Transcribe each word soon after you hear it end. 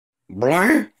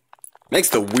Blah.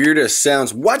 Makes the weirdest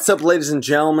sounds. What's up, ladies and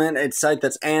gentlemen? It's Sight,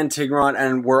 that's Antigron,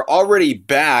 and we're already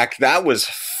back. That was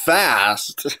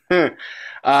fast.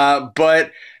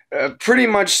 But pretty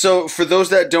much so, for those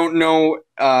that don't know,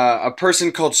 a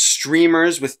person called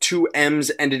Streamers with 2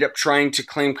 M's ended up trying to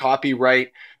claim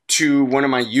copyright to one of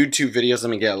my YouTube videos. Let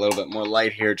me get a little bit more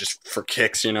light here just for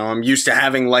kicks, you know. I'm used to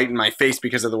having light in my face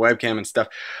because of the webcam and stuff.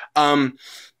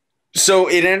 So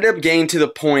it ended up getting to the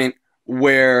point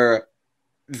where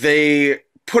they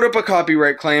put up a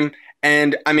copyright claim,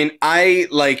 and I mean,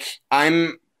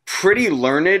 I'm pretty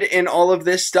learned in all of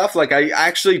this stuff. Like, I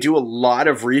actually do a lot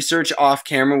of research off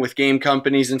camera with game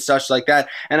companies and such like that,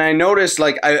 and I noticed,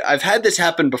 like, I've had this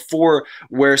happen before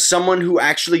where someone who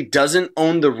actually doesn't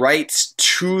own the rights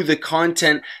to the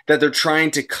content that they're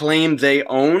trying to claim they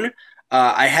own.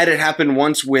 I had it happen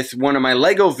once with one of my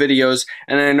Lego videos,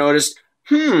 and I noticed,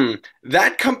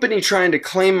 that company trying to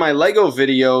claim my Lego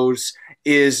videos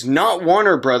is not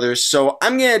Warner Brothers, so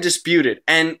I'm gonna dispute it.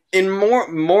 And in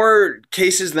more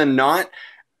cases than not,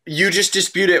 you just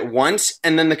dispute it once,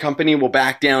 and then the company will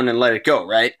back down and let it go,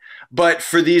 right? But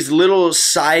for these little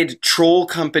side troll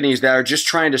companies that are just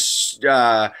trying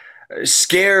to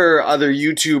scare other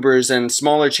YouTubers and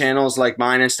smaller channels like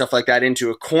mine and stuff like that into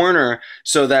a corner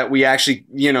so that we actually,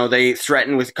 you know, they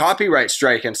threaten with copyright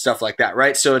strike and stuff like that,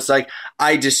 right? So it's like,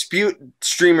 I dispute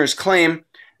Streamer's claim,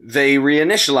 they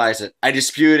reinitialize it. I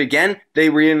dispute it again, they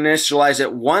reinitialize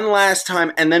it one last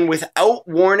time, and then without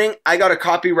warning, I got a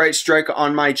copyright strike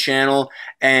on my channel,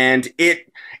 and it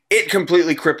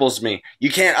completely cripples me. You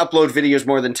can't upload videos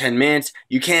more than 10 minutes.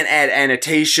 You can't add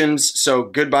annotations, so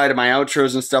goodbye to my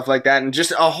outros and stuff like that, and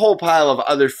just a whole pile of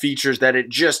other features that it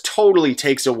just totally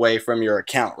takes away from your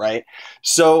account, right?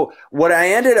 So what I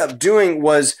ended up doing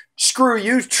was, screw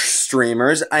you,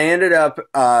 Streamers. I ended up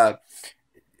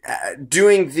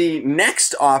doing the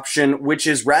next option, which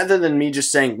is, rather than me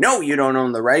just saying, no, you don't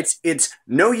own the rights, it's,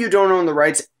 no, you don't own the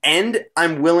rights, and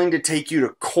I'm willing to take you to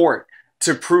court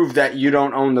to prove that you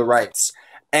don't own the rights.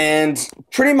 And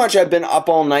pretty much I've been up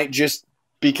all night just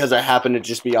because I happen to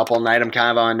just be up all night. I'm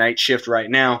kind of on a night shift right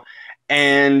now.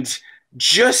 And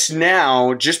just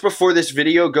now, just before this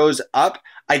video goes up,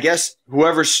 I guess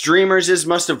whoever Streamers is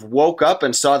must have woke up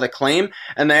and saw the claim,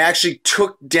 and they actually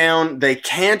took down, they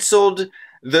canceled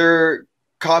their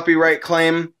copyright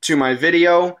claim to my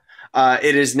video.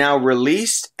 It is now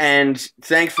released, and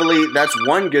thankfully, that's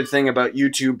one good thing about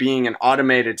YouTube being an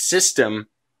automated system,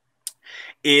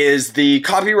 is the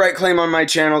copyright claim on my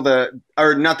channel,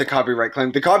 not the copyright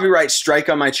claim, the copyright strike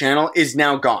on my channel is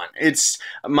now gone.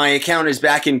 My account is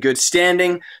back in good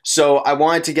standing, so I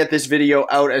wanted to get this video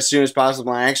out as soon as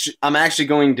possible. I'm actually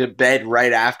going to bed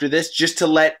right after this, just to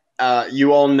let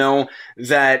you all know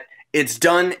that it's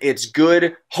done, it's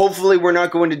good. Hopefully we're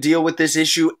not going to deal with this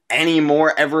issue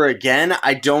anymore ever again.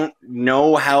 I don't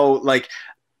know how, like,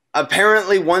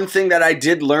 apparently one thing that I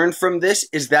did learn from this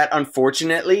is that,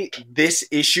 unfortunately, this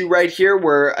issue right here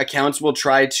where accounts will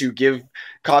try to give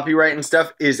copyright and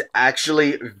stuff is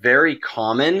actually very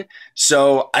common.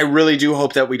 So I really do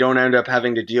hope that we don't end up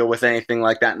having to deal with anything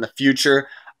like that in the future.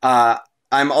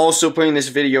 I'm also putting this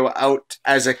video out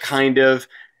as a kind of,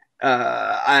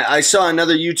 I saw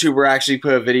another YouTuber actually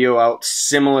put a video out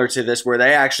similar to this where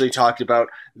they actually talked about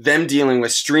them dealing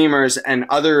with Streamers and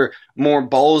other more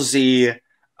ballsy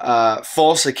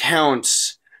false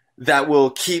accounts that will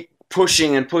keep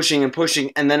pushing and pushing and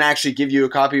pushing and then actually give you a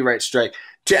copyright strike.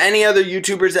 To any other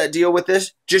YouTubers that deal with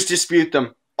this, just dispute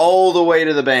them all the way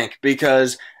to the bank,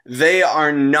 because they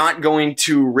are not going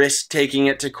to risk taking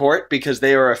it to court because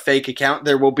they are a fake account.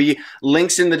 There will be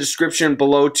links in the description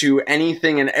below to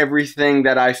anything and everything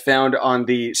that I found on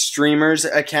the Streamers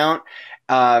account.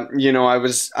 You know,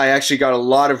 I actually got a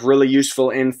lot of really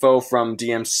useful info from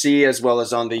DMC, as well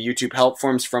as on the YouTube help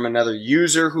forums from another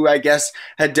user who I guess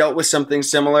had dealt with something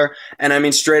similar. And I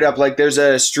mean, straight up, like, there's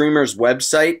a Streamers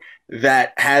website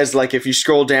that has, like, if you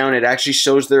scroll down, it actually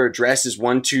shows their address is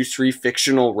 123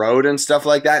 Fictional Road and stuff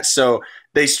like that. So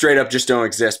they straight up just don't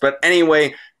exist. But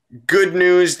anyway, good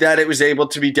news that it was able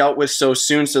to be dealt with so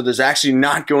soon. So there's actually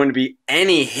not going to be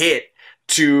any hit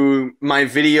to my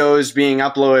videos being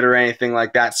uploaded or anything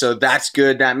like that. So that's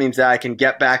good. That means that I can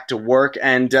get back to work.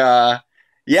 And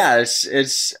yeah,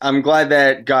 I'm glad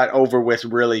that it got over with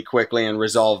really quickly and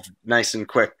resolved nice and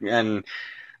quick, and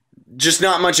just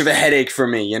not much of a headache for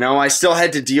me, you know? I still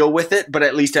had to deal with it, but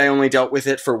at least I only dealt with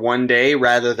it for one day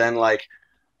rather than, like,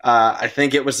 I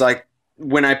think it was like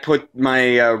when I put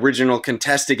my original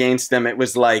contest against them, it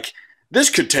was like, this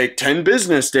could take 10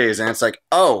 business days. And it's like,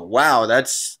 oh, wow,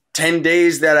 that's 10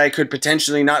 days that I could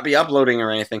potentially not be uploading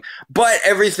or anything. But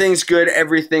everything's good.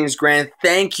 Everything's grand.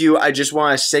 Thank you. I just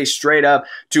want to say straight up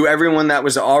to everyone that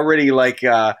was already like,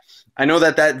 I know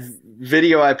that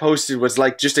video I posted was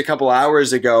like just a couple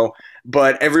hours ago,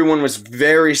 but everyone was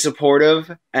very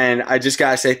supportive, and I just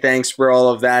gotta say thanks for all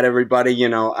of that, everybody. You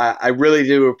know, I really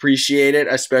do appreciate it,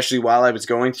 especially while I was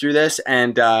going through this.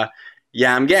 And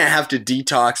yeah, I'm gonna have to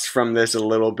detox from this a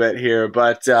little bit here,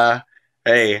 but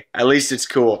hey, at least it's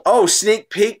cool. Oh, sneak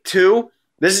peek too.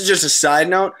 This is just a side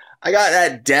note. I got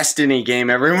that Destiny game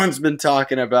everyone's been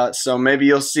talking about, so maybe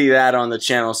you'll see that on the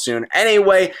channel soon.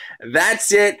 Anyway,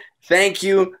 that's it. Thank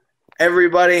you,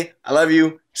 everybody. I love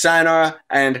you. Sayonara,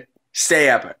 and stay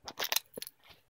epic.